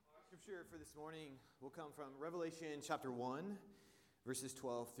scripture for this morning will come from Revelation chapter 1, verses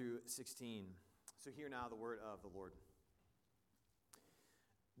 12 through 16. So hear now the word of the Lord.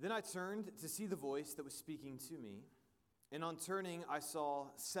 Then I turned to see the voice that was speaking to me, and on turning I saw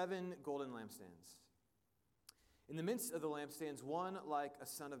 7 golden lampstands. In the midst of the lampstands, one like a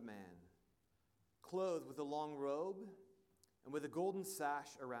son of man, clothed with a long robe and with a golden sash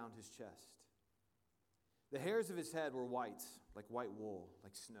around his chest. The hairs of his head were white, like white wool,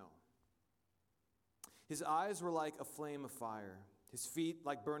 like snow. His eyes were like a flame of fire, his feet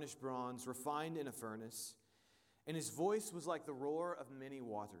like burnished bronze, refined in a furnace, and his voice was like the roar of many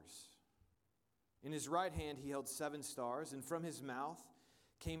waters. In his right hand he held 7 stars, and from his mouth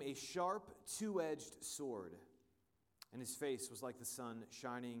came a sharp, 2-edged sword, and his face was like the sun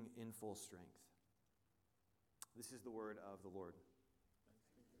shining in full strength. This is the word of the Lord.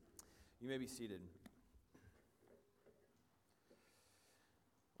 You may be seated.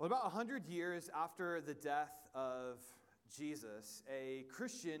 Well, about 100 years after the death of Jesus, a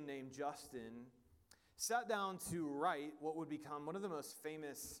Christian named Justin sat down to write what would become one of the most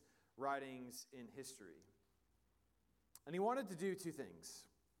famous writings in history. And he wanted to do 2 things.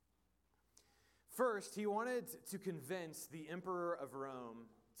 First, he wanted to convince the emperor of Rome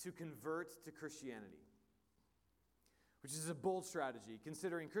to convert to Christianity, which is a bold strategy,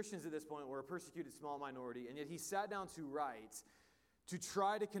 considering Christians at this point were a persecuted small minority, and yet he sat down to write to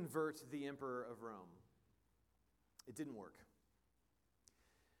try to convert the emperor of Rome. It didn't work.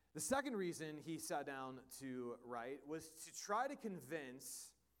 The second reason he sat down to write was to try to convince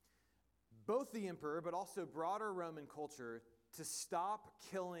both the emperor, but also broader Roman culture, to stop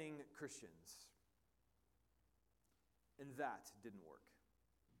killing Christians. And that didn't work.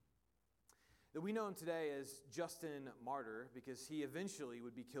 That we know him today as Justin Martyr because he eventually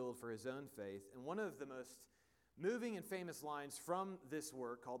would be killed for his own faith. And one of the most moving and famous lines from this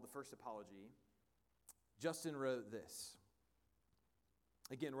work, called The First Apology, Justin wrote this.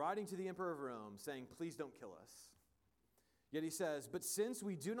 Again, writing to the emperor of Rome, saying, "Please don't kill us." Yet he says, "But since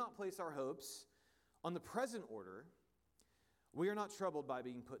we do not place our hopes on the present order, we are not troubled by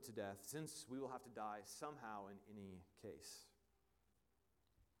being put to death, since we will have to die somehow in any case."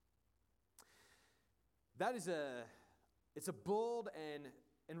 That is it's a bold and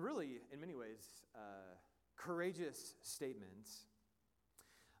really, in many ways, courageous statement.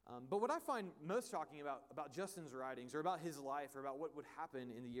 But what I find most shocking about Justin's writings, or about his life, or about what would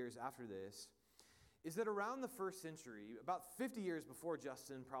happen in the years after this, is that around the 1st century, about 50 years before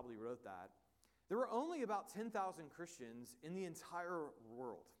Justin probably wrote that, there were only about 10,000 Christians in the entire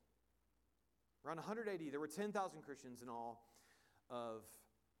world. Around 100 AD, there were 10,000 Christians in all of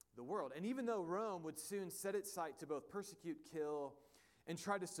the world. And even though Rome would soon set its sight to both persecute, kill, and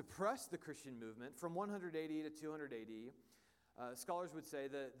try to suppress the Christian movement from 100 AD to 200 AD, scholars would say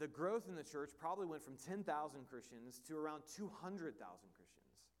that the growth in the church probably went from 10,000 Christians to around 200,000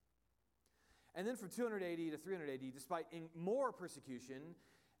 Christians. And then from 200 AD to 300 AD, despite more persecution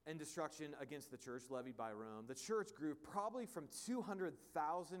and destruction against the church levied by Rome, the church grew probably from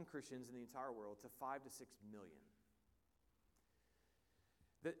 200,000 Christians in the entire world to 5 to 6 million.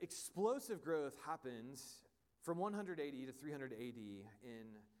 The explosive growth happens from 100 AD to 300 AD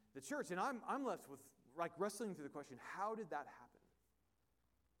in the church. And I'm left with wrestling through the question, how did that happen?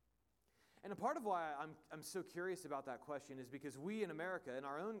 And a part of why I'm so curious about that question is because we in America, in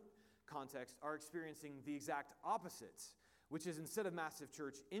our own context, are experiencing the exact opposite, which is instead of massive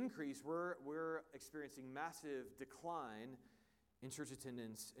church increase, we're experiencing massive decline in church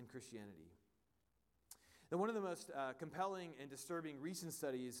attendance and Christianity. Now, one of the most compelling and disturbing recent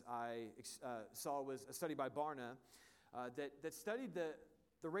studies I saw was a study by Barna that studied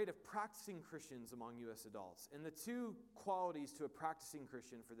the rate of practicing Christians among U.S. adults. And the 2 qualities to a practicing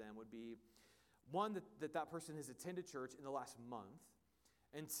Christian for them would be, 1, that person has attended church in the last month,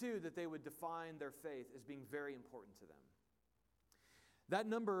 and 2, that they would define their faith as being very important to them. That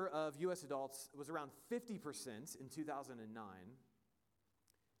number of U.S. adults was around 50% in 2009.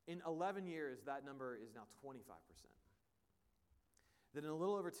 In 11 years, that number is now 25%. That in a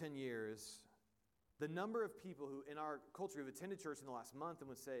little over 10 years, the number of people who in our culture who have attended church in the last month and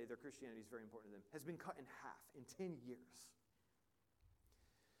would say their Christianity is very important to them has been cut in half in 10 years.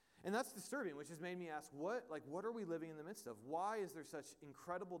 And that's disturbing, which has made me ask, what are we living in the midst of? Why is there such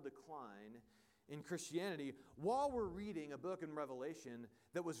incredible decline in Christianity while we're reading a book in Revelation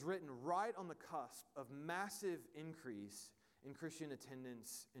that was written right on the cusp of massive increase in Christian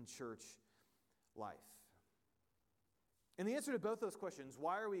attendance in church life? And the answer to both those questions,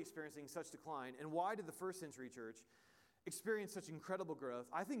 why are we experiencing such decline, and why did the 1st century church experience such incredible growth?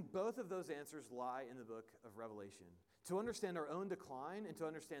 I think both of those answers lie in the book of Revelation. To understand our own decline and to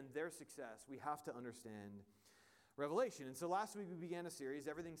understand their success, we have to understand Revelation. And so last week we began a series,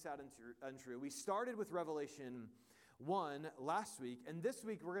 Everything Sound Untrue. We started with Revelation 1 last week, and this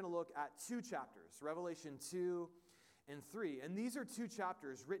week we're going to look at 2 chapters, Revelation 2 and 3. And these are 2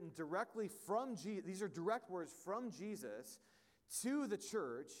 chapters written directly from Jesus. These are direct words from Jesus to the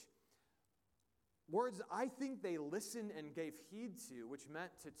church, words I think they listened and gave heed to,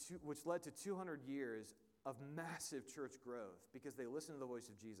 which led to 200 years of massive church growth because they listened to the voice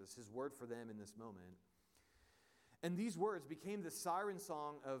of Jesus, his word for them in this moment. And these words became the siren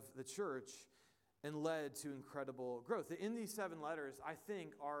song of the church and led to incredible growth. In these 7 letters, I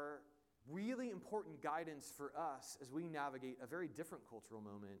think, are really important guidance for us as we navigate a very different cultural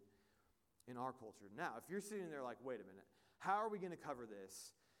moment in our culture. Now, if you're sitting there like, wait a minute, how are we going to cover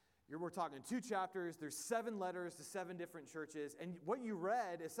this? We're talking 2 chapters, there's 7 letters to 7 different churches, and what you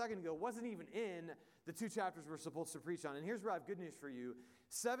read a second ago wasn't even in the 2 chapters we're supposed to preach on. And here's where I have good news for you.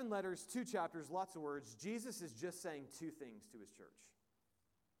 7 letters, 2 chapters, lots of words. Jesus is just saying 2 things to his church.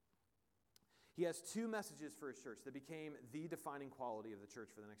 He has 2 messages for his church that became the defining quality of the church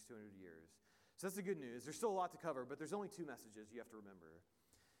for the next 200 years. So that's the good news. There's still a lot to cover, but there's only 2 messages you have to remember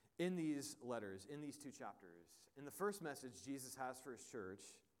in these letters, in these 2 chapters. And the first message Jesus has for his church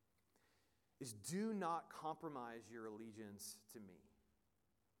is do not compromise your allegiance to me.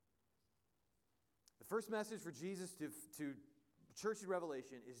 The first message for Jesus to church in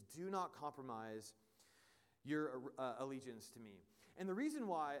Revelation is do not compromise your allegiance to me. And the reason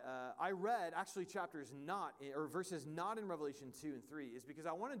why I read actually verses not in Revelation 2 and 3 is because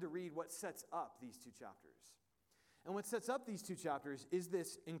I wanted to read what sets up these 2 chapters. And what sets up these 2 chapters is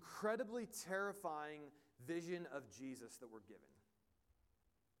this incredibly terrifying vision of Jesus that we're given.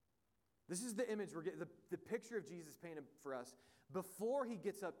 This is the image we're getting, the picture of Jesus painted for us before he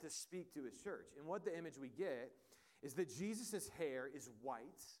gets up to speak to his church. And what the image we get is that Jesus' hair is white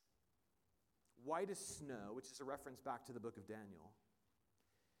as snow, which is a reference back to the book of Daniel.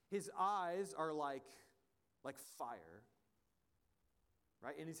 His eyes are like fire,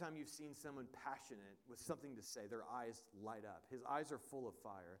 right? Anytime you've seen someone passionate with something to say, their eyes light up. His eyes are full of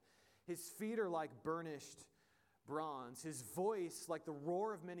fire. His feet are like burnished bronze. His voice like the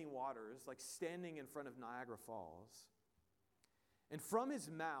roar of many waters, like standing in front of Niagara Falls. And from his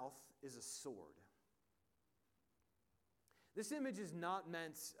mouth is a sword. This image is not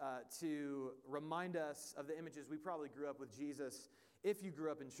meant to remind us of the images we probably grew up with Jesus if you grew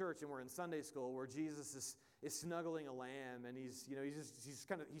up in church and were in Sunday school where Jesus is snuggling a lamb and he's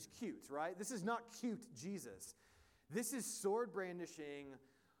cute, right? This is not cute Jesus. This is sword brandishing,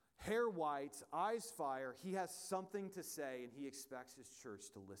 hair white, eyes fire. He has something to say and he expects his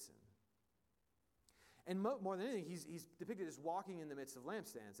church to listen. And more than anything, he's depicted as walking in the midst of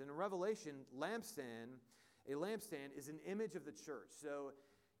lampstands. And in Revelation, a lampstand is an image of the church. So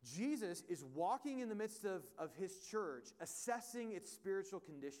Jesus is walking in the midst of his church, assessing its spiritual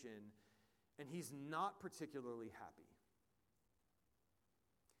condition, and he's not particularly happy.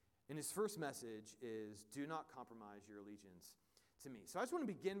 And his first message is, do not compromise your allegiance to me. So I just want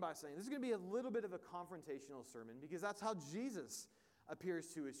to begin by saying this is going to be a little bit of a confrontational sermon because that's how Jesus appears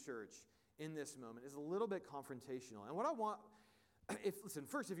to his church in this moment, is a little bit confrontational. And what I want,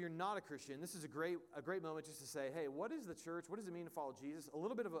 first, if you're not a Christian, this is a great moment just to say, hey, what is the church? What does it mean to follow Jesus? A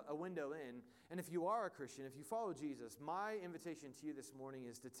little bit of a window in. And if you are a Christian, if you follow Jesus, my invitation to you this morning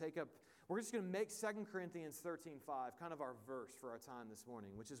is to take up, we're just going to make 2 Corinthians 13:5 kind of our verse for our time this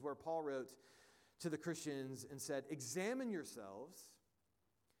morning, which is where Paul wrote to the Christians and said, examine yourselves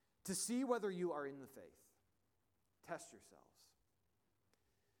to see whether you are in the faith. Test yourselves.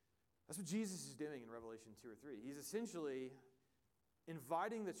 That's what Jesus is doing in Revelation 2 or 3. He's essentially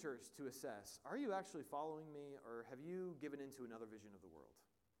inviting the church to assess, are you actually following me or have you given into another vision of the world?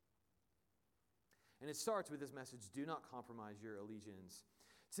 And it starts with this message, do not compromise your allegiance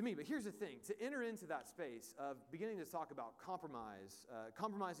to me. But here's the thing, to enter into that space of beginning to talk about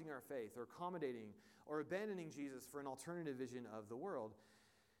compromising our faith or accommodating or abandoning Jesus for an alternative vision of the world,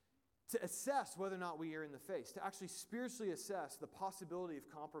 to assess whether or not we are in the faith, to actually spiritually assess the possibility of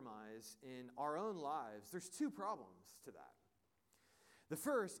compromise in our own lives, there's 2 problems to that. The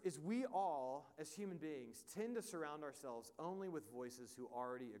first is we all, as human beings, tend to surround ourselves only with voices who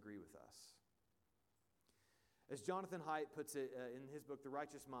already agree with us. As Jonathan Haidt puts it in his book, The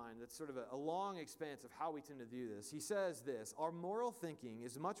Righteous Mind, that's sort of a long expanse of how we tend to do this. He says this, our moral thinking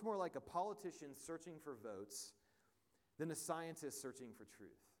is much more like a politician searching for votes than a scientist searching for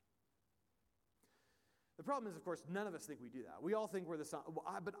truth. The problem is, of course, none of us think we do that. We all think we're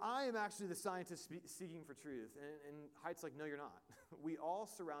but I am actually the scientist seeking for truth. And Haidt's like, no, you're not. We all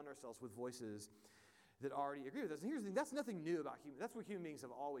surround ourselves with voices that already agree with us. And here's the thing, that's nothing new about human. That's what human beings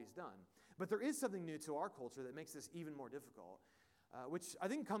have always done. But there is something new to our culture that makes this even more difficult, which I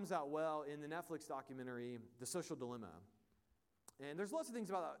think comes out well in the Netflix documentary, The Social Dilemma. And there's lots of things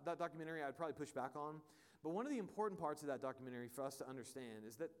about that documentary I'd probably push back on. But one of the important parts of that documentary for us to understand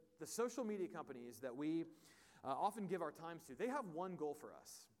is that the social media companies that we often give our times to, they have one goal for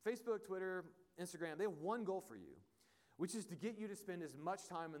us. Facebook, Twitter, Instagram, they have one goal for you, which is to get you to spend as much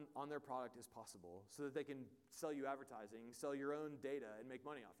time on their product as possible so that they can sell you advertising, sell your own data, and make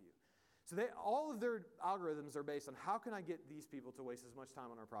money off you. So all of their algorithms are based on how can I get these people to waste as much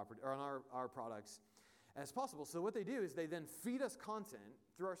time on our property or on our products as possible. So what they do is they then feed us content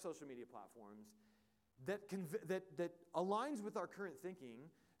through our social media platforms that aligns with our current thinking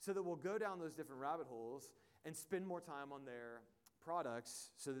so that we'll go down those different rabbit holes and spend more time on their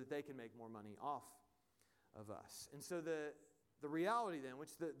products so that they can make more money off of us. And so the reality then,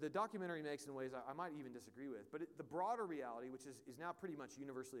 which the documentary makes in ways I might even disagree with, but the broader reality, which is now pretty much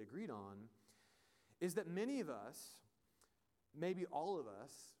universally agreed on, is that many of us, maybe all of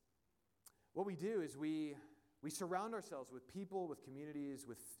us, what we do is we surround ourselves with people, with communities,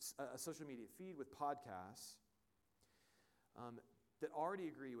 with a social media feed, with podcasts that already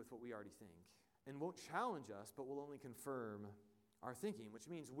agree with what we already think and won't challenge us, but will only confirm our thinking, which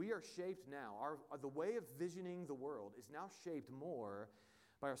means we are shaped now. The way of visioning the world is now shaped more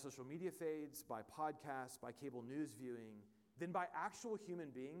by our social media feeds, by podcasts, by cable news viewing, than by actual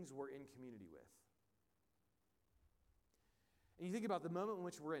human beings we're in community with. And you think about the moment in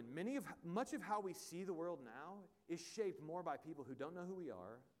which we're in, much of how we see the world now is shaped more by people who don't know who we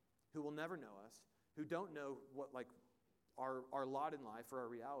are, who will never know us, who don't know what our lot in life or our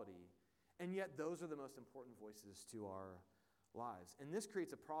reality, and yet those are the most important voices to our lives. And this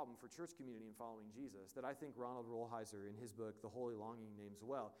creates a problem for church community in following Jesus that I think Ronald Rolheiser in his book, The Holy Longing, names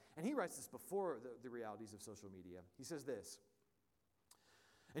well. And he writes this before the realities of social media. He says this,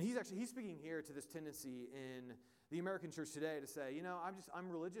 and he's speaking here to this tendency in the American church today to say, I'm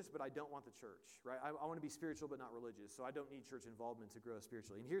religious, but I don't want the church, right? I want to be spiritual, but not religious, so I don't need church involvement to grow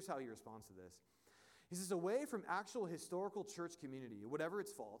spiritually. And here's how he responds to this. He says, away from actual historical church community, whatever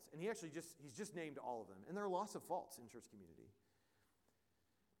its faults, and he's just named all of them, and there are lots of faults in church community.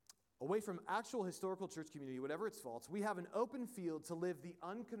 Away from actual historical church community, whatever its faults, we have an open field to live the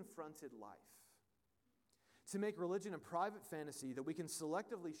unconfronted life, to make religion a private fantasy that we can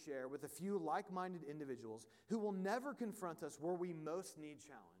selectively share with a few like-minded individuals who will never confront us where we most need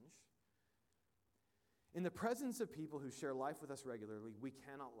challenge. In the presence of people who share life with us regularly, we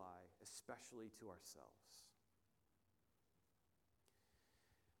cannot lie, especially to ourselves.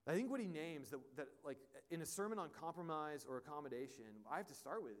 I think what he names that in a sermon on compromise or accommodation, I have to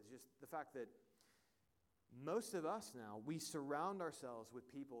start with is just the fact that most of us now, we surround ourselves with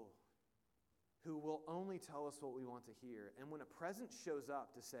people who will only tell us what we want to hear. And when a presence shows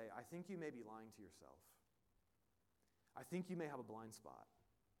up to say, I think you may be lying to yourself. I think you may have a blind spot.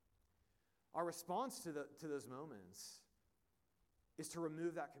 Our response to those moments is to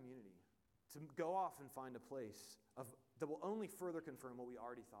remove that community, to go off and find a place that will only further confirm what we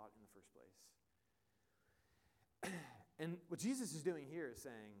already thought in the first place. And what Jesus is doing here is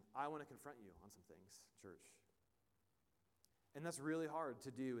saying, I want to confront you on some things, church. And that's really hard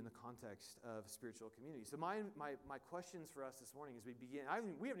to do in the context of spiritual community. So my questions for us this morning as we begin,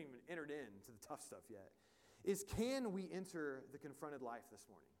 we haven't even entered into the tough stuff yet, is can we enter the confronted life this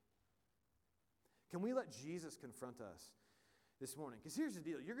morning? Can we let Jesus confront us this morning? Because here's the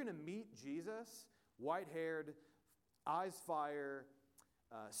deal. You're going to meet Jesus, white-haired, eyes fire,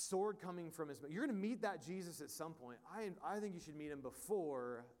 sword coming from his mouth. You're going to meet that Jesus at some point. I think you should meet him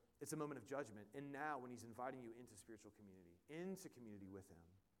before it's a moment of judgment, and now when he's inviting you into spiritual community, into community with him.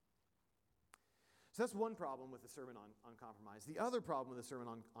 So that's one problem with the Sermon on Compromise. The other problem with the Sermon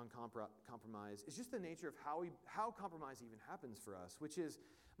on Compromise is just the nature of how compromise even happens for us, which is,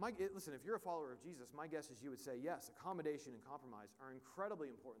 listen, if you're a follower of Jesus, my guess is you would say, yes, accommodation and compromise are incredibly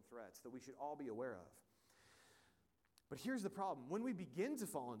important threats that we should all be aware of. But here's the problem. When we begin to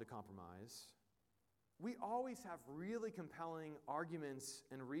fall into compromise, we always have really compelling arguments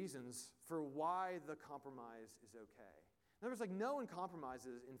and reasons for why the compromise is okay. In other words, no one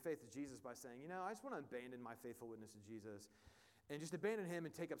compromises in faith to Jesus by saying, I just want to abandon my faithful witness to Jesus and just abandon him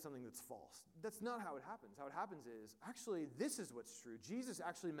and take up something that's false. That's not how it happens. How it happens is, actually, this is what's true. Jesus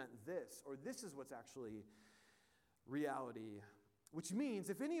actually meant this, or this is what's actually reality, which means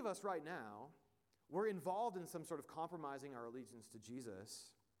if any of us right now were involved in some sort of compromising our allegiance to Jesus,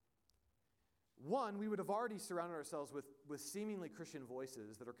 one, we would have already surrounded ourselves with seemingly Christian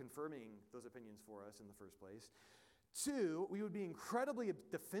voices that are confirming those opinions for us in the first place. 2, we would be incredibly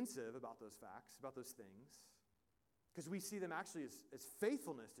defensive about those facts, about those things, because we see them actually as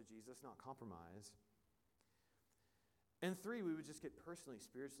faithfulness to Jesus, not compromise. And 3, we would just get personally,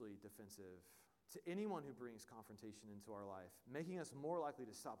 spiritually defensive to anyone who brings confrontation into our life, making us more likely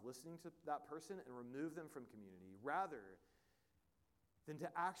to stop listening to that person and remove them from community, rather than to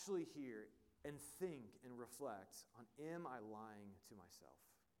actually hear and think and reflect on, am I lying to myself?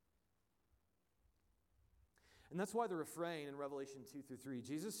 And that's why the refrain in Revelation 2 through 3,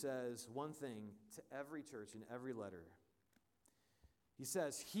 Jesus says one thing to every church in every letter. He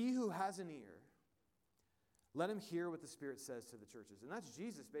says, he who has an ear, let him hear what the Spirit says to the churches. And that's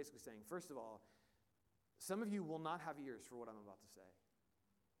Jesus basically saying, first of all, some of you will not have ears for what I'm about to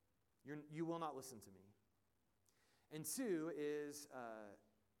say. You will not listen to me. And 2 is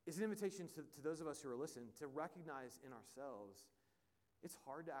an invitation to those of us who are listening to recognize in ourselves it's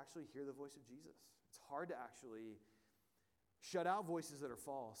hard to actually hear the voice of Jesus. It's hard to actually shut out voices that are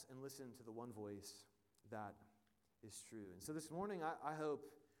false and listen to the one voice that is true. And so this morning, I hope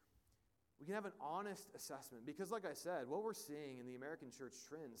we can have an honest assessment, because like I said, what we're seeing in the American church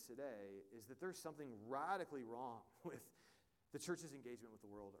trends today is that there's something radically wrong with the church's engagement with the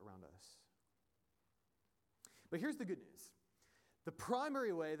world around us. But here's the good news. The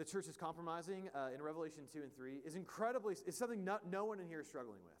primary way the church is compromising in Revelation 2 and 3 is something no one in here is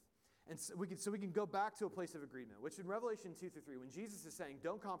struggling with. And so we can go back to a place of agreement, which in Revelation 2 through 3, when Jesus is saying,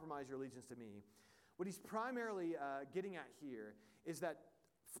 don't compromise your allegiance to me, what he's primarily getting at here is that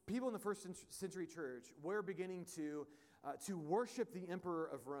people in the first century church were beginning to worship the emperor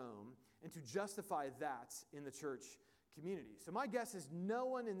of Rome and to justify that in the church community. So my guess is no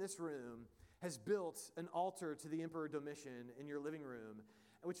one in this room has built an altar to the Emperor Domitian in your living room,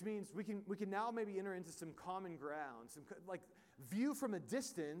 which means we can now maybe enter into some common ground, some view from a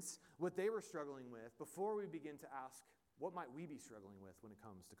distance what they were struggling with before we begin to ask, what might we be struggling with when it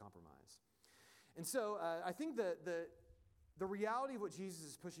comes to compromise? And so I think the reality of what Jesus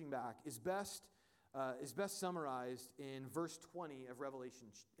is pushing back is best summarized in verse 20 of Revelation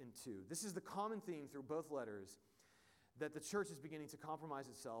 2. This is the common theme through both letters, that the church is beginning to compromise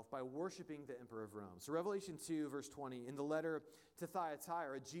itself by worshiping the emperor of Rome. So Revelation 2, verse 20, in the letter to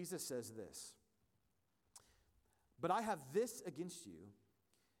Thyatira, Jesus says this, "But I have this against you,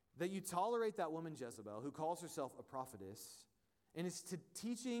 that you tolerate that woman Jezebel, who calls herself a prophetess, and is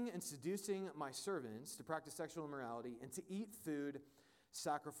teaching and seducing my servants to practice sexual immorality and to eat food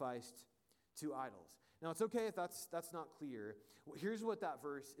sacrificed to idols." Now, it's okay if that's not clear. Here's what that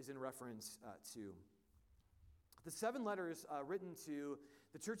verse is in reference to. The 7 letters written to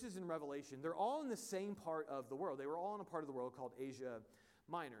the churches in Revelation, they're all in the same part of the world. They were all in a part of the world called Asia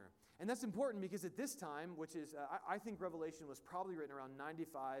Minor. And that's important because at this time, which is, I think Revelation was probably written around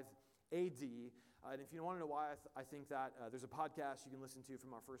 95 AD. And if you want to know why I think that, there's a podcast you can listen to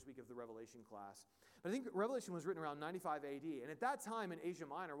from our first week of the Revelation class. But I think Revelation was written around 95 AD. And at that time in Asia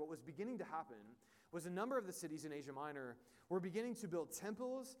Minor, what was beginning to happen was a number of the cities in Asia Minor were beginning to build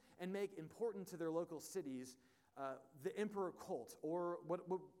temples and make important to their local cities the emperor cult, or what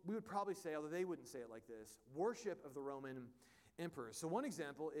we would probably say, although they wouldn't say it like this, worship of the Roman emperor. So one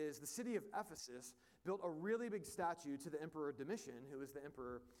example is the city of Ephesus built a really big statue to the Emperor Domitian, who was the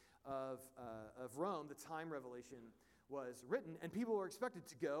emperor of Rome, the time Revelation was written, and people were expected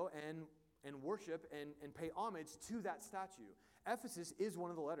to go and worship and pay homage to that statue. Ephesus is one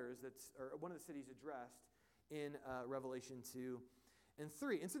of the letters or one of the cities addressed in Revelation 2 and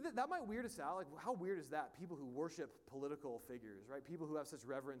 3. And so that might weird us out. Like, how weird is that? People who worship political figures, right? People who have such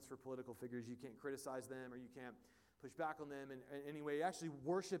reverence for political figures, you can't criticize them or you can't push back on them in any way. You actually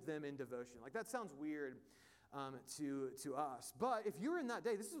worship them in devotion. Like, that sounds weird to us. But if you're in that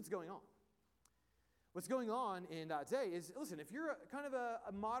day, this is what's going on. What's going on in that day is, listen, if you're kind of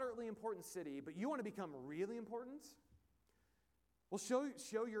a moderately important city, but you want to become really important, well,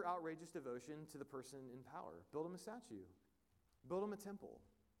 show your outrageous devotion to the person in power. Build them a statue. Build them a temple.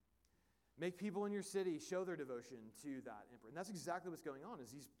 Make people in your city show their devotion to that emperor. And that's exactly what's going on,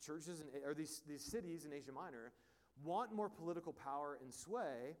 is these churches or these cities in Asia Minor want more political power and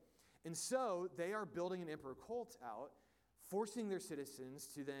sway, and so they are building an emperor cult out, forcing their citizens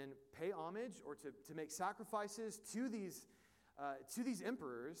to then pay homage or to make sacrifices to these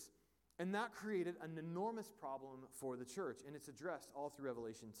emperors, and that created an enormous problem for the church, and it's addressed all through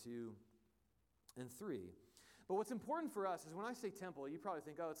Revelation 2 and 3. But what's important for us is when I say temple, you probably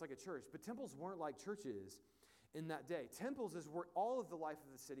think, oh, it's like a church. But temples weren't like churches in that day. Temples is where all of the life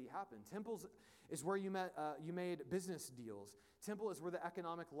of the city happened. Temples is where you made business deals. Temple is where the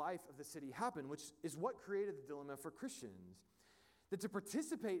economic life of the city happened, which is what created the dilemma for Christians. that to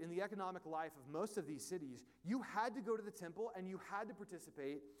participate in the economic life of most of these cities, you had to go to the temple and you had to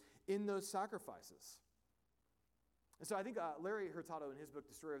participate in those sacrifices. And so I think Larry Hurtado, in his book,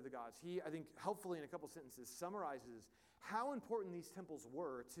 Destroyer of the Gods, he, I think, helpfully in a couple sentences summarizes how important these temples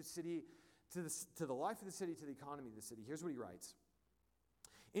were to the life of the city, to the economy of the city. Here's what he writes.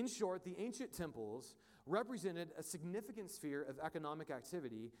 In short, the ancient temples represented a significant sphere of economic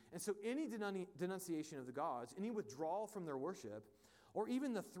activity, and so any denunciation of the gods, any withdrawal from their worship, or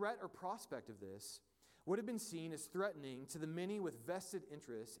even the threat or prospect of this, would have been seen as threatening to the many with vested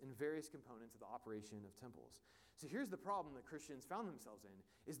interests in various components of the operation of temples. So here's the problem that Christians found themselves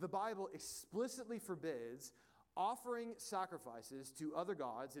in, is the Bible explicitly forbids offering sacrifices to other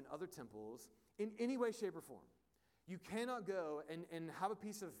gods in other temples in any way, shape, or form. You cannot go and have a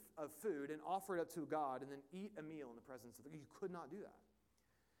piece of food and offer it up to a god and then eat a meal in the presence of the God. You could not do that.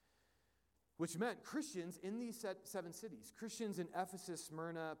 Which meant Christians in these 7 cities, Christians in Ephesus,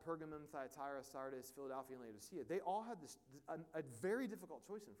 Smyrna, Pergamum, Thyatira, Sardis, Philadelphia, and Laodicea, they all had a very difficult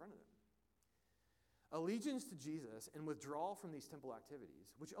choice in front of them. Allegiance to Jesus and withdrawal from these temple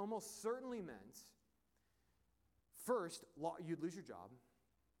activities, which almost certainly meant, first, you'd lose your job.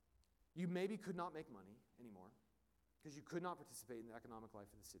 You maybe could not make money anymore because you could not participate in the economic life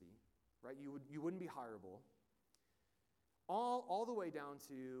of the city, right? You wouldn't be hireable. All the way down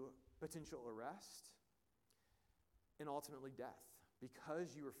to potential arrest and ultimately death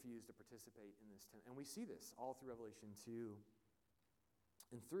because you refuse to participate in this temple. And we see this all through Revelation 2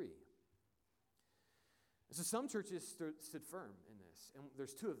 and 3. So some churches stood firm in this, and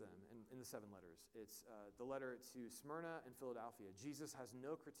there's 2 of them in the 7 letters. It's the letter to Smyrna and Philadelphia. Jesus has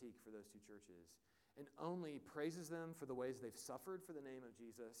no critique for those 2 churches and only praises them for the ways they've suffered for the name of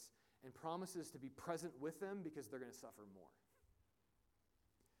Jesus and promises to be present with them because they're going to suffer more.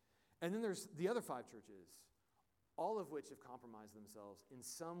 And then there's the other 5 churches, all of which have compromised themselves in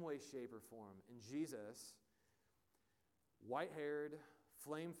some way, shape, or form. And Jesus, white-haired,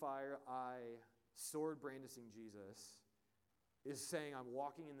 flame-fire-eye, sword-brandishing Jesus, is saying, I'm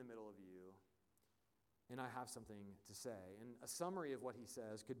walking in the middle of you, and I have something to say. And a summary of what he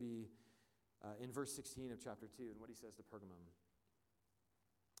says could be in verse 16 of chapter 2, and what he says to Pergamum.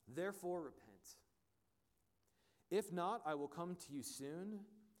 Therefore repent. If not, I will come to you soon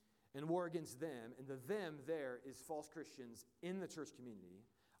and war against them, and the them there is false Christians in the church community.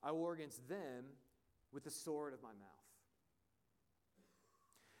 I will war against them with the sword of my mouth.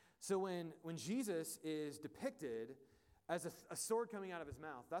 So when Jesus is depicted as a sword coming out of his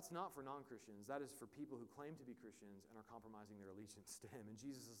mouth, that's not for non-Christians. That is for people who claim to be Christians and are compromising their allegiance to him. And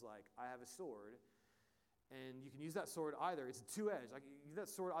Jesus is like, I have a sword, and you can use that sword either. It's a two-edged. Like, you use that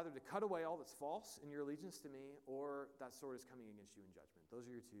sword either to cut away all that's false in your allegiance to me, or that sword is coming against you in judgment. Those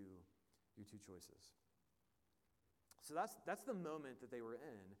are your two choices. So that's the moment that they were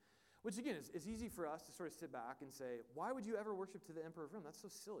in, which again is easy for us to sort of sit back and say, why would you ever worship to the emperor of Rome? That's so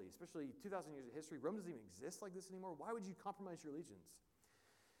silly, especially 2,000 years of history. Rome doesn't even exist like this anymore. Why would you compromise your allegiance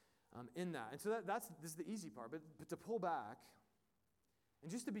in that? And so this is the easy part, but to pull back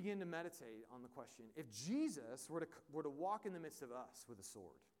and just to begin to meditate on the question, if Jesus were to walk in the midst of us with a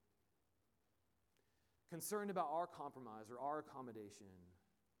sword, concerned about our compromise or our accommodation,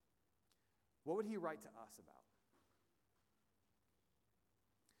 what would he write to us about?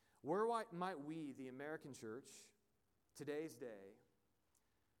 Where might we, the American church, today's day,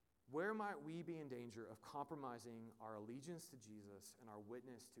 where might we be in danger of compromising our allegiance to Jesus and our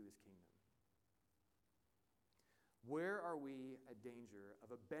witness to his kingdom? Where are we at danger of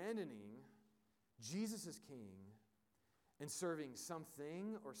abandoning Jesus as king and serving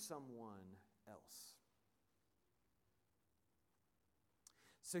something or someone else?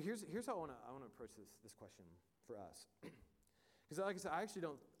 So here's how I want to approach this question for us. Because like I said,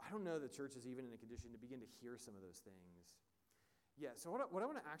 I don't know the church is even in a condition to begin to hear some of those things. Yeah, so what I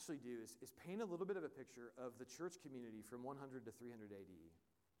want to actually do is paint a little bit of a picture of the church community from 100 to 300 AD.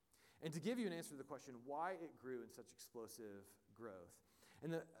 And to give you an answer to the question why it grew in such explosive growth.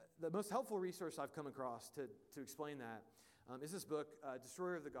 And the most helpful resource I've come across to explain that is this book,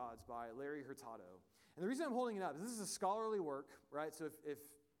 Destroyer of the Gods by Larry Hurtado. And the reason I'm holding it up is this is a scholarly work, right? So if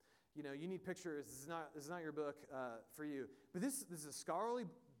you need pictures, this is not your book for you. But this is a scholarly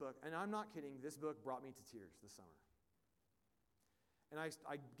book, and I'm not kidding. This book brought me to tears this summer. And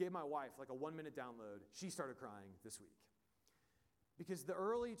I gave my wife like a 1-minute download. She started crying this week. Because the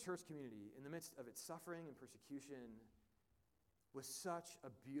early church community, in the midst of its suffering and persecution, was such a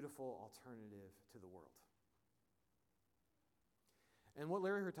beautiful alternative to the world. And what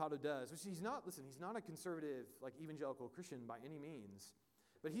Larry Hurtado does, which he's not a conservative, like evangelical Christian by any means,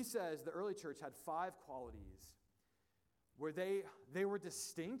 but he says the early church had 5 qualities where they were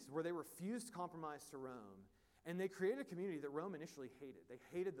distinct, where they refused compromise to Rome, and they created a community that Rome initially hated. They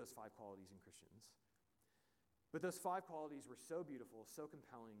hated those 5 qualities in Christians. But those 5 qualities were so beautiful, so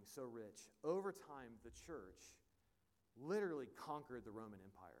compelling, so rich. Over time, the church literally conquered the Roman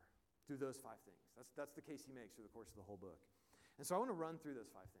Empire through those 5 things. That's the case he makes through the course of the whole book. And so I want to run through those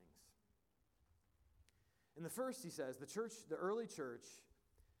 5 things. In the first, he says, the early church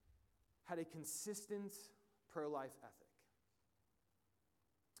had a consistent pro-life ethic.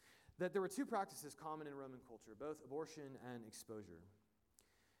 That there were 2 practices common in Roman culture, both abortion and exposure.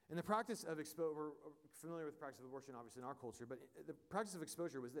 And the practice of exposure, we're familiar with the practice of abortion, obviously, in our culture, but the practice of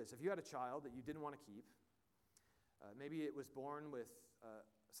exposure was this. If you had a child that you didn't want to keep, maybe it was born with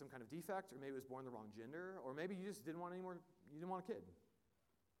some kind of defect, or maybe it was born the wrong gender, or maybe you just didn't want you didn't want a kid.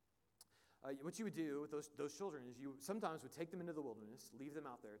 What you would do with those children is you sometimes would take them into the wilderness, leave them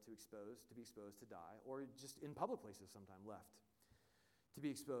out there to be exposed to die, or just in public places sometime left to be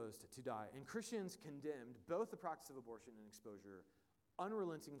exposed to die. And Christians condemned both the practice of abortion and exposure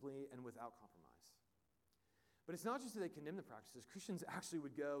unrelentingly and without compromise. But it's not just that they condemned the practices. Christians actually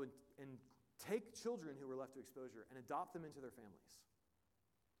would go and take children who were left to exposure and adopt them into their families.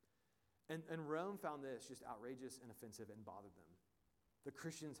 And Rome found this just outrageous and offensive and bothered them. The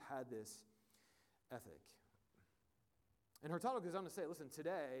Christians had this ethic. And Hurtado goes on to say, listen,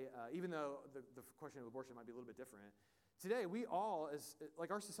 today, even though the question of abortion might be a little bit different, today we all,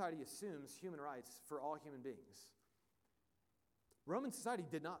 our society assumes human rights for all human beings. Roman society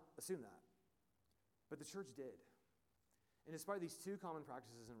did not assume that, but the church did. And despite these 2 common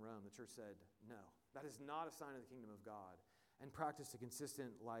practices in Rome, the church said, no, that is not a sign of the kingdom of God, and practiced a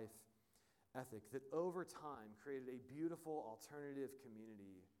consistent life ethic that over time created a beautiful alternative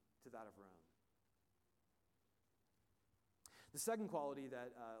community to that of Rome. The second quality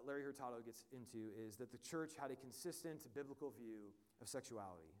that Larry Hurtado gets into is that the church had a consistent biblical view of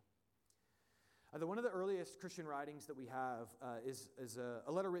sexuality. One of the earliest Christian writings that we have is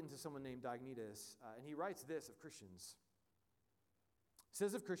a letter written to someone named Diognetus, and he writes this of Christians. He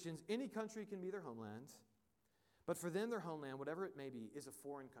says of Christians, any country can be their homeland, but for them their homeland, whatever it may be, is a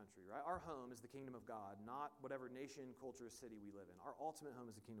foreign country, right? Our home is the kingdom of God, not whatever nation, culture, city we live in. Our ultimate home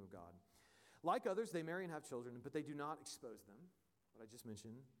is the kingdom of God. Like others, they marry and have children, but they do not expose them, what I just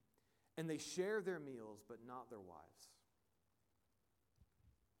mentioned, and they share their meals, but not their wives.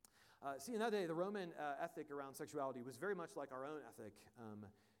 In that day, the Roman ethic around sexuality was very much like our own ethic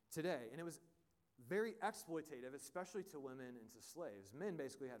today. And it was very exploitative, especially to women and to slaves. Men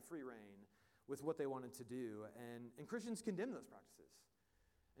basically had free reign with what they wanted to do. And Christians condemned those practices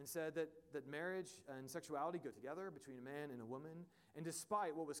and said that marriage and sexuality go together between a man and a woman. And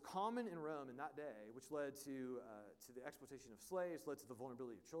despite what was common in Rome in that day, which led to the exploitation of slaves, led to the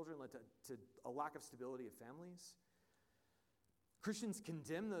vulnerability of children, led to a lack of stability of families, Christians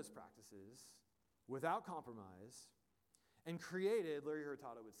condemned those practices without compromise and created, Larry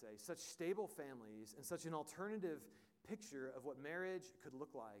Hurtado would say, such stable families and such an alternative picture of what marriage could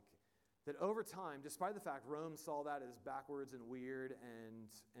look like that over time, despite the fact Rome saw that as backwards and weird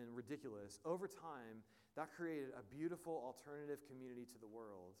and ridiculous, over time, that created a beautiful alternative community to the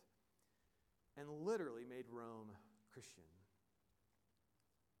world and literally made Rome Christian.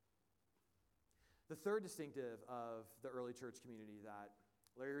 The third distinctive of the early church community that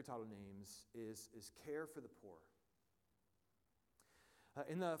Larry Hurtado names is care for the poor.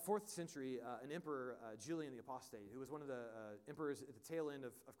 In the 4th century, an emperor, Julian the Apostate, who was one of the emperors at the tail end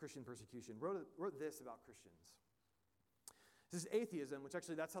of Christian persecution, wrote this about Christians. This is atheism, which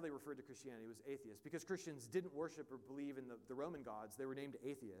actually that's how they referred to Christianity, was atheist. Because Christians didn't worship or believe in the Roman gods, they were named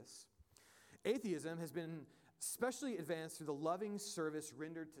atheists. Atheism has been specially advanced through the loving service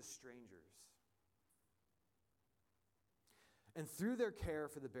rendered to strangers and through their care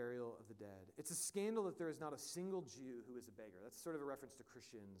for the burial of the dead. It's a scandal that there is not a single Jew who is a beggar. That's sort of a reference to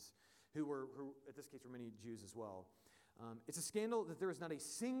Christians who at this case, were many Jews as well. It's a scandal that there is not a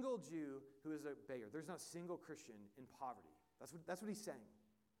single Jew who is a beggar. There's not a single Christian in poverty. That's what he's saying.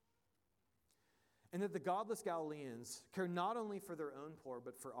 And that the godless Galileans care not only for their own poor,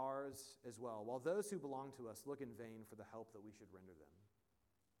 but for ours as well, while those who belong to us look in vain for the help that we should render them.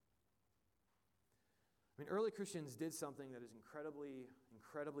 I mean, early Christians did something that is incredibly,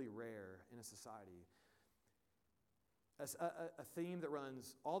 incredibly rare in a society. A theme that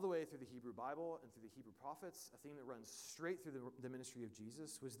runs all the way through the Hebrew Bible and through the Hebrew prophets, a theme that runs straight through the ministry of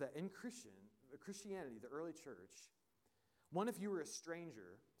Jesus, was that in Christianity, the early church, one, if you were a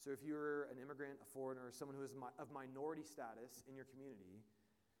stranger, so if you were an immigrant, a foreigner, someone who was of minority status in your community,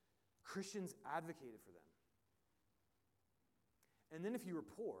 Christians advocated for them. And then if you were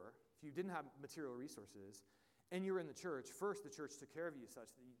poor, if you didn't have material resources, and you were in the church, first, the church took care of you such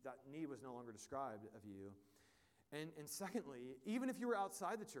that that need was no longer described of you. And secondly, even if you were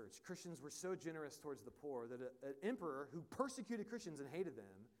outside the church, Christians were so generous towards the poor that an emperor who persecuted Christians and hated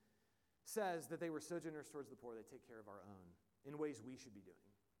them says that they were so generous towards the poor, they take care of our own in ways we should be doing.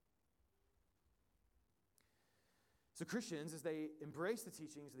 So Christians, as they embrace the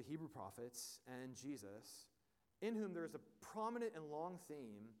teachings of the Hebrew prophets and Jesus, in whom there is a prominent and long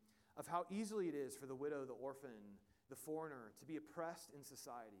theme of how easily it is for the widow, the orphan, the foreigner to be oppressed in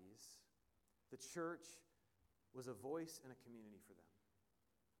societies, the church was a voice and a community for them.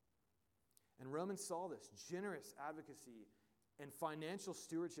 And Romans saw this generous advocacy and financial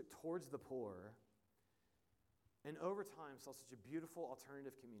stewardship towards the poor, and over time saw such a beautiful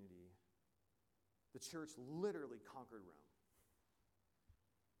alternative community. The church literally conquered Rome.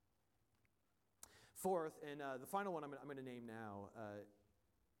 Fourth, and the final one I'm going to name now,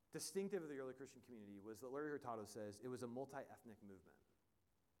 distinctive of the early Christian community was that Larry Hurtado says it was a multi-ethnic movement.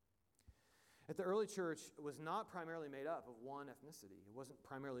 At the early church, it was not primarily made up of one ethnicity. It wasn't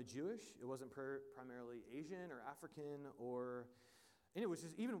primarily Jewish. It wasn't primarily Asian or African and it was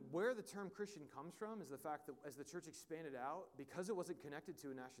just even where the term Christian comes from is the fact that as the church expanded out, because it wasn't connected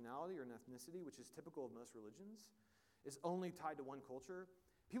to a nationality or an ethnicity, which is typical of most religions, is only tied to one culture,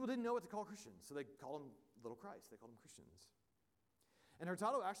 people didn't know what to call Christians, so they called them little Christ. They called them Christians. And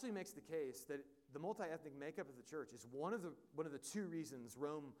Hurtado actually makes the case that the multi-ethnic makeup of the church is one of the two reasons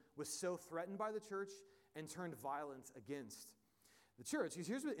Rome was so threatened by the church and turned violent against the church. Because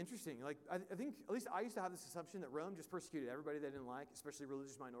here's what's interesting. I think, at least I used to have this assumption that Rome just persecuted everybody they didn't like, especially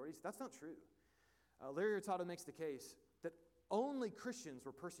religious minorities. That's not true. Larry Hurtado makes the case that only Christians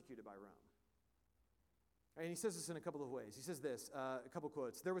were persecuted by Rome. And he says this in a couple of ways. He says this, a couple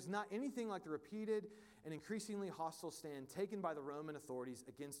quotes. There was not anything like the repeated and increasingly hostile stand taken by the Roman authorities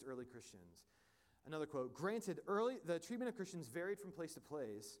against early Christians. Another quote, granted, the treatment of Christians varied from place to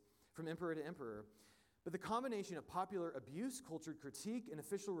place, from emperor to emperor, but the combination of popular abuse, cultured critique, and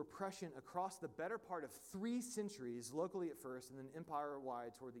official repression across the better part of 3 centuries, locally at first and then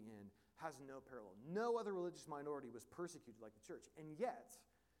empire-wide toward the end, has no parallel. No other religious minority was persecuted like the church. And yet,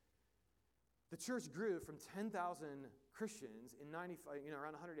 the church grew from 10,000 Christians in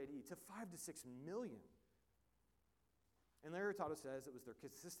around 100 AD to 5 to 6 million. And Larry Hurtado says it was their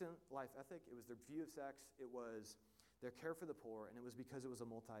consistent life ethic, it was their view of sex, it was their care for the poor, and it was because it was a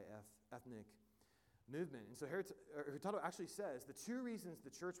multi-ethnic movement. And so Hurtado actually says the 2 reasons the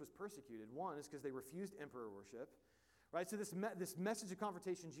church was persecuted, one is because they refused emperor worship, right? So this message of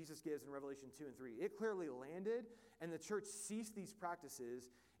confrontation Jesus gives in Revelation 2 and 3, it clearly landed, and the church ceased these practices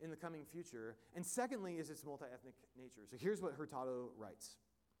in the coming future. And secondly is its multi-ethnic nature. So here's what Hurtado writes.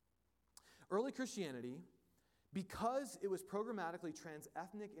 Early Christianity, because it was programmatically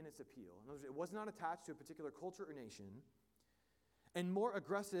trans-ethnic in its appeal, in other words, it was not attached to a particular culture or nation, and more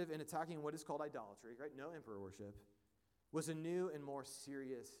aggressive in attacking what is called idolatry, right? No emperor worship, was a new and more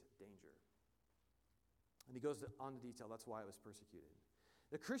serious danger. And he goes on to detail that's why it was persecuted.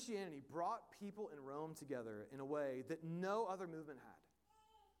 That Christianity brought people in Rome together in a way that no other movement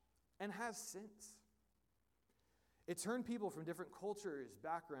had, and has since. It turned people from different cultures,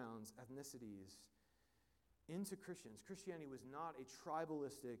 backgrounds, ethnicities into Christians. Christianity was not a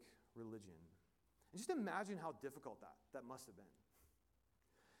tribalistic religion. And just imagine how difficult that must have been.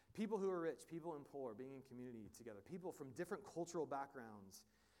 People who are rich, people and poor, being in community together, people from different cultural backgrounds,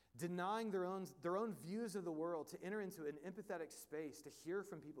 denying their own views of the world to enter into an empathetic space to hear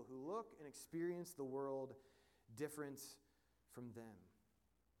from people who look and experience the world different from them.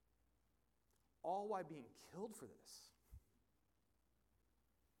 All while being killed for this.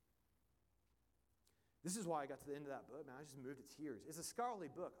 This is why I got to the end of that book, man. I just moved to tears. It's a scholarly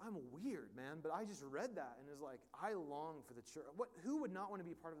book. I'm weird, man, but I just read that and it was like, I long for the church. Who would not want to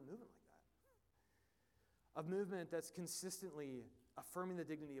be a part of a movement like that? A movement that's consistently affirming the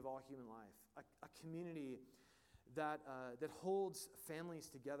dignity of all human life. A community that holds families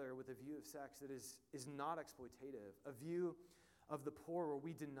together with a view of sex that is not exploitative. A view of the poor where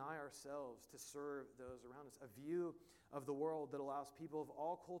we deny ourselves to serve those around us. A view of the world that allows people of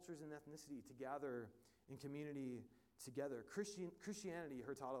all cultures and ethnicity to gather in community together. Christianity,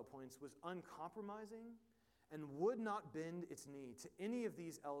 Hurtado points, was uncompromising and would not bend its knee to any of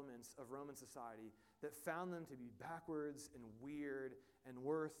these elements of Roman society that found them to be backwards and weird and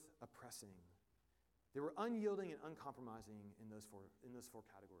worth oppressing. They were unyielding and uncompromising in those four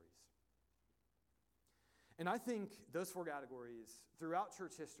categories. And I think those 4 categories throughout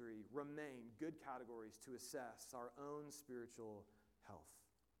church history remain good categories to assess our own spiritual health.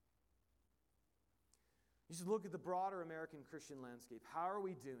 You should look at the broader American Christian landscape. How are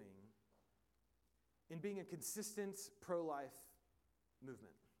we doing in being a consistent pro-life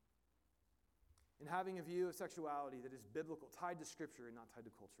movement, in having a view of sexuality that is biblical, tied to Scripture and not tied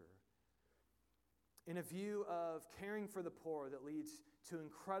to culture, in a view of caring for the poor that leads to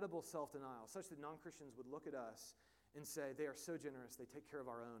incredible self-denial, such that non-Christians would look at us and say, they are so generous, they take care of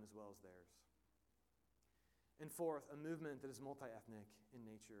our own as well as theirs. And fourth, a movement that is multi-ethnic in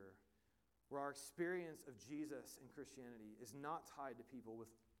nature, where our experience of Jesus and Christianity is not tied to people with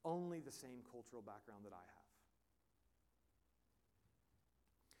only the same cultural background that I have.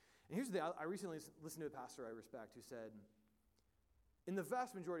 And here's the deal. I recently listened to a pastor I respect who said, in the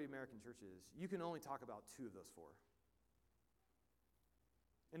vast majority of American churches, you can only talk about 2 of those 4.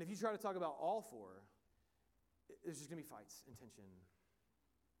 And if you try to talk about all 4, there's just going to be fights and tension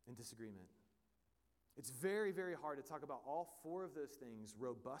and disagreement. It's very, very hard to talk about all 4 of those things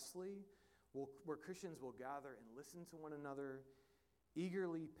robustly, where Christians will gather and listen to one another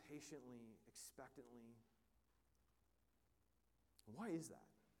eagerly, patiently, expectantly. Why is that?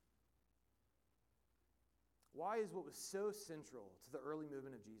 Why is what was so central to the early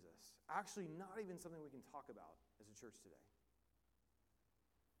movement of Jesus actually not even something we can talk about as a church today?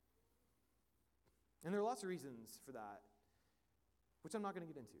 And there are lots of reasons for that, which I'm not going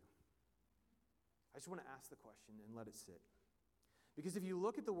to get into. I just want to ask the question and let it sit. Because if you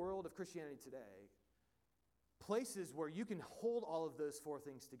look at the world of Christianity today, places where you can hold all of those 4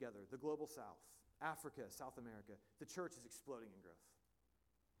 things together, the global south, Africa, South America, the church is exploding in growth.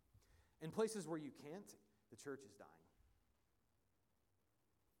 In places where you can't, the church is dying.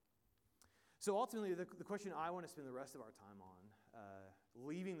 So ultimately, the question I want to spend the rest of our time on,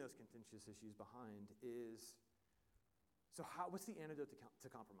 leaving those contentious issues behind, is, what's the antidote to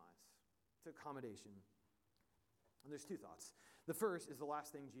compromise, to accommodation? And there's 2 thoughts. The first is the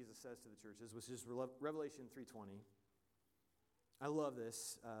last thing Jesus says to the churches, which is Revelation 3:20. I love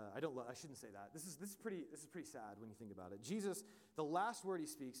this. I shouldn't say that. This is pretty sad when you think about it. Jesus, the last word he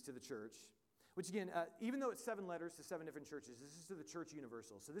speaks to the church, which again, even though it's 7 letters to 7 different churches, this is to the church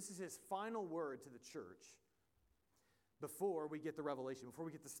universal. So this is his final word to the church before we get the revelation, before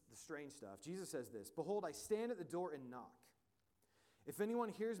we get the strange stuff. Jesus says this, "Behold, I stand at the door and knock. If anyone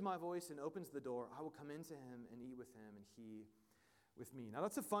hears my voice and opens the door, I will come into him and eat with him and he with me." Now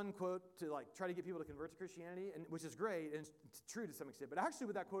that's a fun quote to try to get people to convert to Christianity, and which is great and it's true to some extent. But actually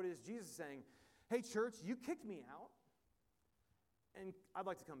what that quote is, Jesus is saying, hey church, you kicked me out and I'd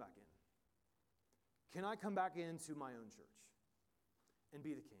like to come back in. Can I come back into my own church and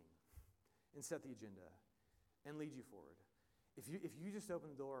be the king and set the agenda and lead you forward? If you just open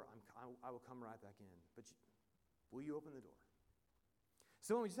the door, I will come right back in. But will you open the door?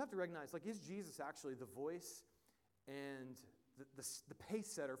 So we just have to recognize, is Jesus actually the voice and the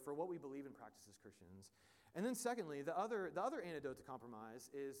pace setter for what we believe and practice as Christians? And then secondly, the other antidote to compromise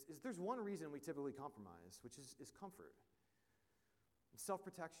is there's one reason we typically compromise, which is comfort.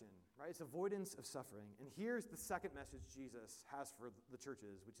 Self-protection, right? It's avoidance of suffering. And here's the second message Jesus has for the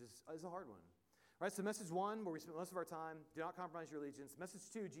churches, which is a hard one. Right? So message 1, where we spend most of our time, do not compromise your allegiance.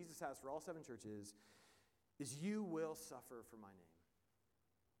 Message 2, Jesus has for all 7 churches, is you will suffer for my name.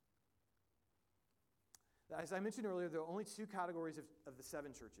 As I mentioned earlier, there are only 2 categories of the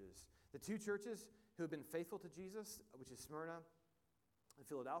 7 churches. The 2 churches who have been faithful to Jesus, which is Smyrna and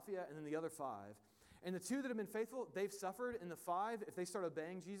Philadelphia, and then the other 5. And the 2 that have been faithful, they've suffered. And the 5, if they start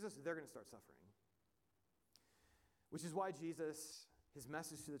obeying Jesus, they're going to start suffering. Which is why Jesus, his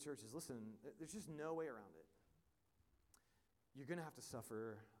message to the church is, listen, there's just no way around it. You're going to have to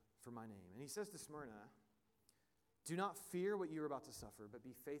suffer for my name. And he says to Smyrna, do not fear what you are about to suffer, but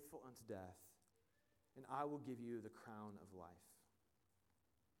be faithful unto death, and I will give you the crown of life.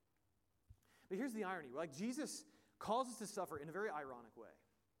 But here's the irony. Jesus calls us to suffer in a very ironic way.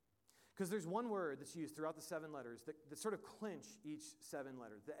 Because there's one word that's used throughout the 7 letters that sort of clinch each 7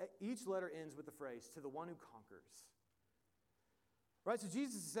 letters. Each letter ends with the phrase, to the one who conquers. Right? So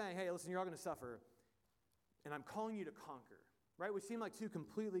Jesus is saying, hey, listen, you're all going to suffer, and I'm calling you to conquer. Right? Which seem like 2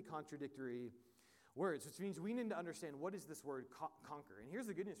 completely contradictory words, which means we need to understand what is this word conquer. And here's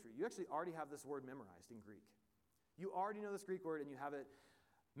the good news for you. You actually already have this word memorized in Greek. You already know this Greek word, and you have it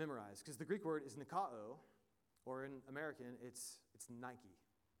memorized. Because the Greek word is nikao, or in American, it's Nike.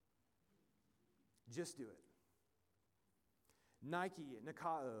 Just do it. Nike,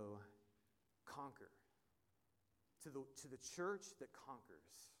 Nikao, conquer. To the church that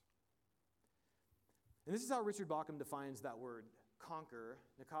conquers. And this is how Richard Bauckham defines that word, conquer,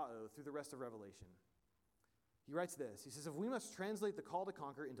 Nikao, through the rest of Revelation. He writes this. He says, if we must translate the call to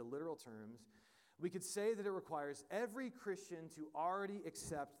conquer into literal terms, we could say that it requires every Christian to already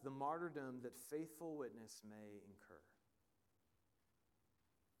accept the martyrdom that faithful witness may incur.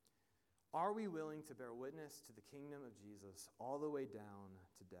 Are we willing to bear witness to the kingdom of Jesus all the way down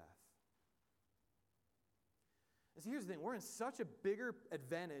to death? And so here's the thing. We're in such a bigger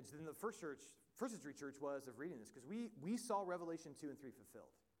advantage than the first century church was of reading this, because we saw Revelation 2 and 3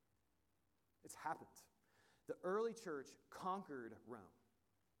 fulfilled. It's happened. The early church conquered Rome.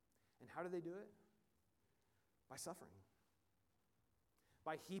 And how did they do it? By suffering.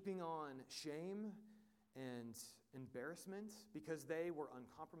 By heaping on shame and embarrassment, because they were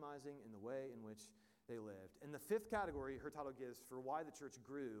uncompromising in the way in which they lived. And the fifth category her title gives for why the church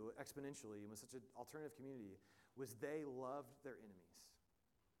grew exponentially and was such an alternative community was they loved their enemies.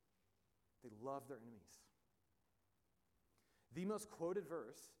 They loved their enemies. The most quoted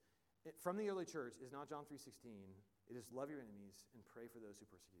verse from the early church is not John 3:16. It is love your enemies and pray for those who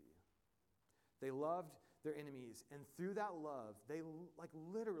persecute you. They loved their enemies, and through that love, they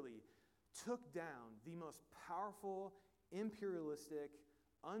literally took down the most powerful, imperialistic,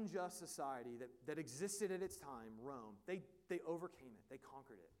 unjust society that existed at its time, Rome. They overcame it. They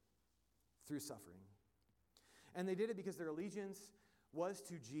conquered it through suffering. And they did it because their allegiance was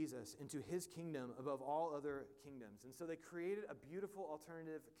to Jesus and to his kingdom above all other kingdoms. And so they created a beautiful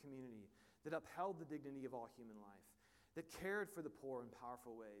alternative community that upheld the dignity of all human life, that cared for the poor in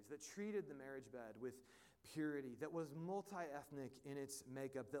powerful ways, that treated the marriage bed with purity, that was multi-ethnic in its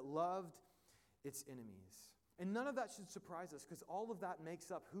makeup, that loved its enemies. And none of that should surprise us, because all of that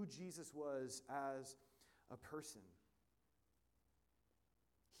makes up who Jesus was as a person.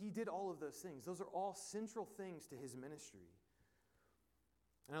 He did all of those things. Those are all central things to his ministry.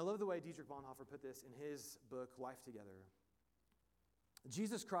 And I love the way Dietrich Bonhoeffer put this in his book, Life Together.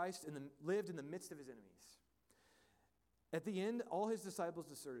 Jesus Christ lived in the midst of his enemies. At the end, all his disciples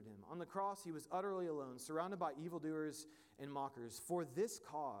deserted him. On the cross, he was utterly alone, surrounded by evildoers and mockers. For this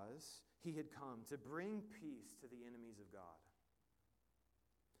cause, he had come to bring peace to the enemies of God.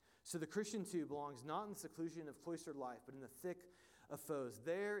 So the Christian, too, belongs not in the seclusion of cloistered life, but in the thick of foes.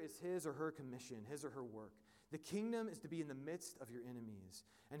 There is his or her commission, his or her work. The kingdom is to be in the midst of your enemies.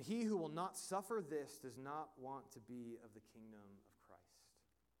 And he who will not suffer this does not want to be of the kingdom of Christ.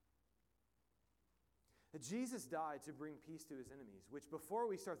 That Jesus died to bring peace to his enemies, which before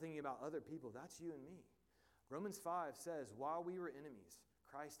we start thinking about other people, that's you and me. Romans 5 says, while we were enemies,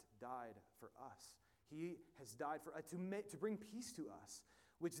 Christ died for us. He has died to bring peace to us,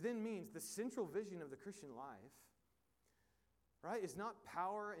 which then means the central vision of the Christian life, right, is not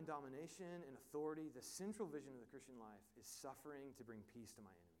power and domination and authority. The central vision of the Christian life is suffering to bring peace to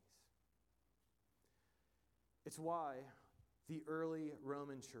my enemies. It's why the early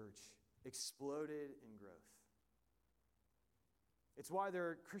Roman church exploded in growth. It's why there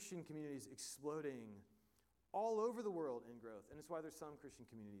are Christian communities exploding all over the world in growth. And it's why there's some Christian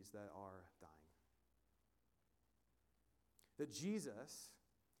communities that are dying. That Jesus,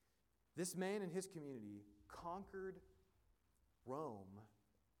 this man and his community, conquered Rome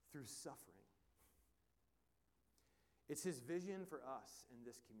through suffering. It's his vision for us in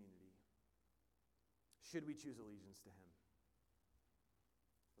this community. Should we choose allegiance to him?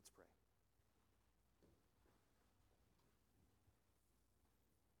 Let's pray.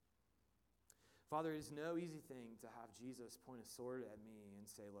 Father, it is no easy thing to have Jesus point a sword at me and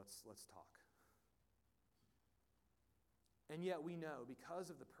say, let's talk. And yet we know,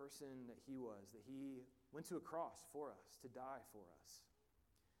 because of the person that he was, that he went to a cross for us, to die for us.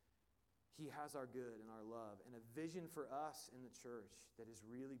 He has our good and our love and a vision for us in the church that is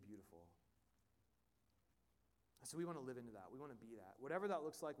really beautiful. So we want to live into that. We want to be that. Whatever that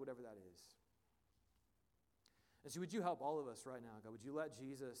looks like, whatever that is. And so would you help all of us right now, God? Would you let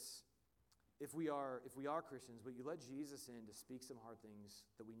Jesus, if we are Christians, would you let Jesus in to speak some hard things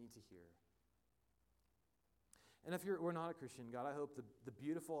that we need to hear? And if we're not a Christian, God, I hope the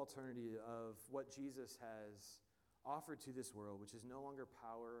beautiful alternative of what Jesus has offered to this world, which is no longer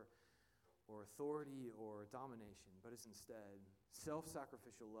power or authority or domination, but is instead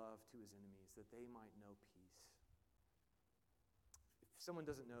self-sacrificial love to his enemies, that they might know peace. If someone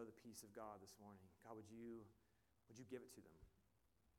doesn't know the peace of God this morning, God, would you give it to them?